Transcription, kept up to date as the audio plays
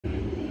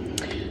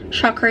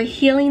Chakra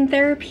Healing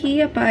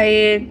Therapy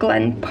by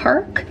Glenn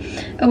Park.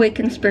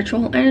 Awaken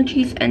spiritual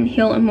energies and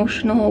heal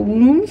emotional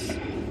wounds.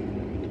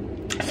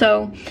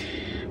 So,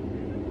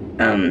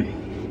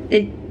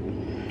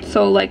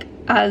 like,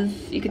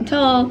 as you can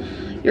tell,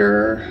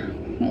 you're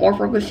more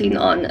focusing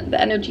on the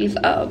energies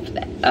of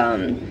the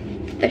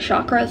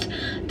chakras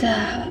to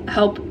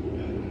help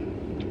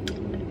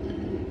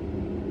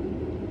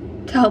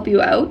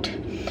you out.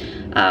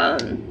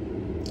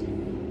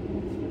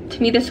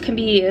 To me, this can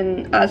be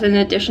as an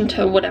addition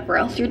to whatever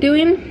else you're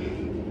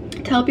doing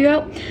to help you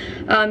out.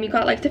 You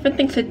got like different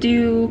things to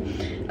do,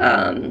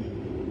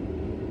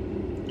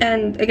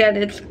 and again,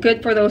 it's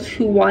good for those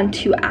who want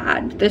to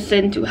add this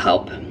in to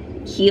help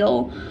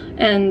heal,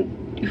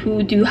 and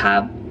who do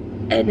have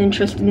an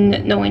interest in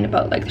knowing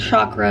about like the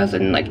chakras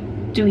and like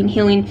doing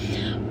healing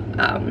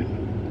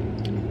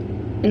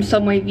in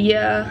some way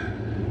via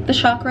the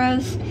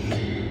chakras.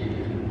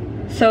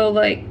 So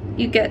like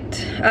you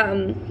get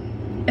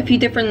a few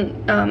different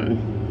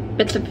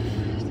bits of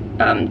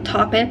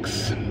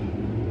topics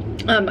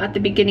at the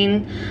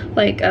beginning,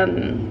 like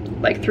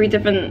 3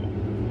 different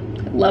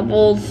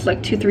levels,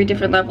 like 2-3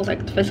 different levels,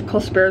 like physical,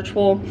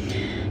 spiritual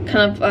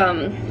kind of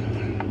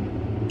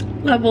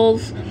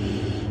levels.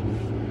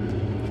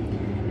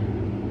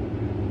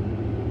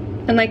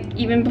 And like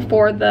even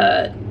before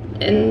the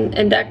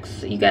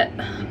index, you get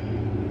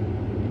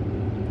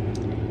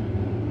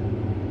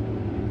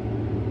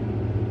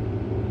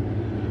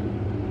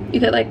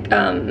like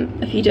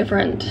a few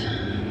different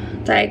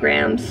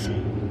diagrams.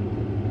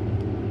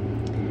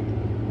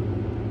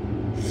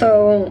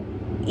 So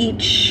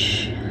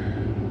each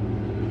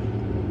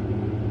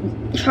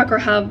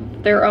chakra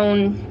have their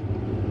own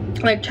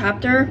like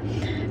chapter,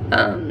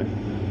 and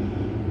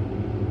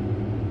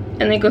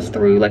it goes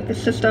through like the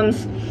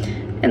systems,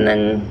 and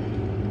then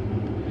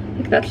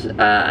like that's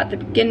at the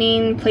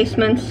beginning,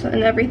 placements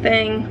and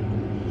everything.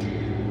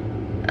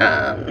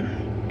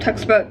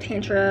 Talks about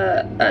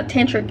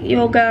tantric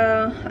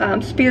yoga,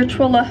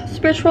 spiritual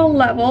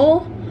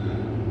level,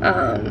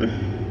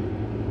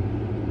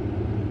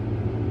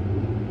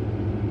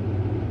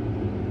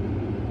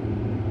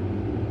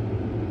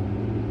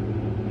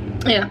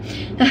 yeah.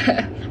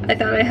 I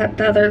thought I had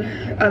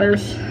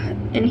others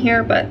in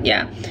here, but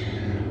yeah.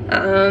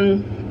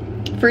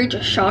 For each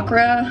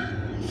chakra,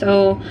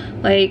 so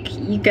like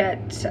you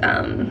get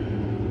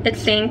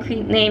its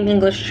Sanskrit name,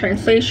 English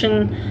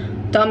translation,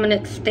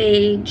 dominant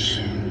stage.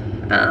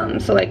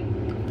 So like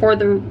for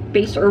the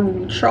base or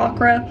root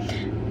chakra,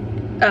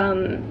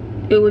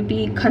 it would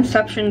be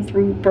conception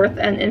through birth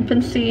and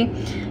infancy.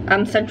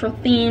 Central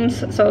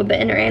themes, so the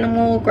inner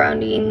animal,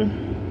 grounding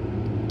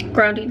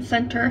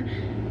center,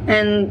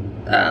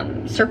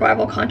 and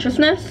survival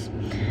consciousness.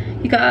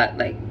 You got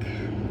like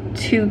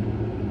you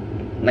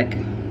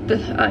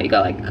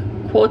got like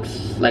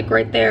quotes like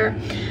right there,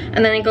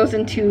 and then it goes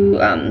into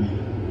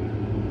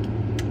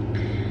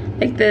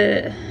like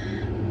the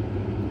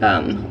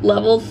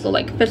levels, so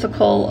like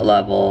physical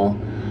level,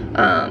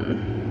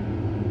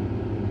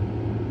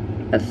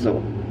 as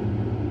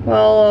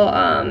well,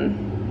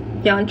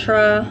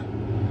 yantra,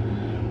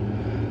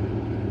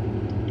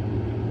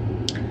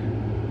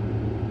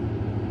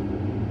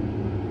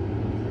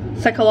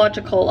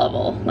 psychological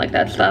level, like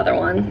that's the other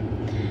one.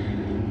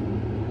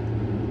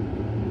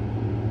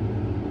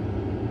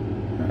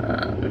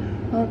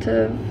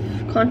 Relative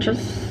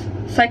conscious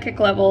psychic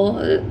level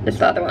is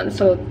the other one.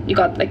 So you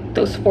got like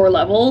those 4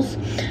 levels.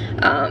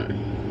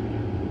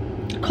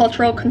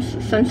 Cultural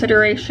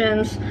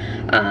considerations,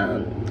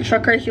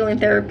 chakra healing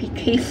therapy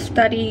case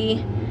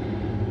study,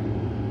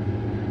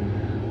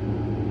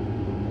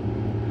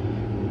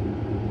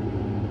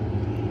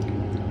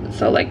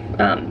 so like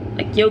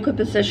yoga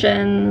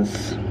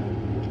positions,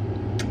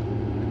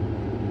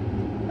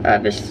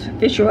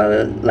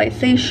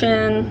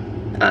 visualization,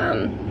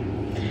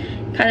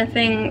 kind of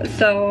thing.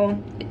 So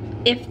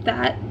if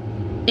that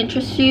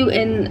interests you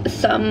in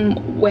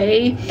some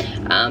way,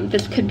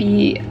 this could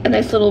be a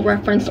nice little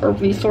reference or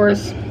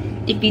resource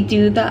if you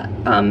do that,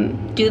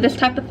 do this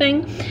type of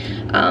thing,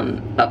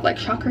 of like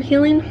chakra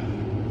healing.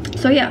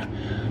 So yeah,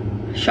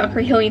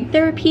 chakra healing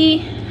therapy.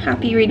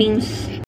 Happy readings.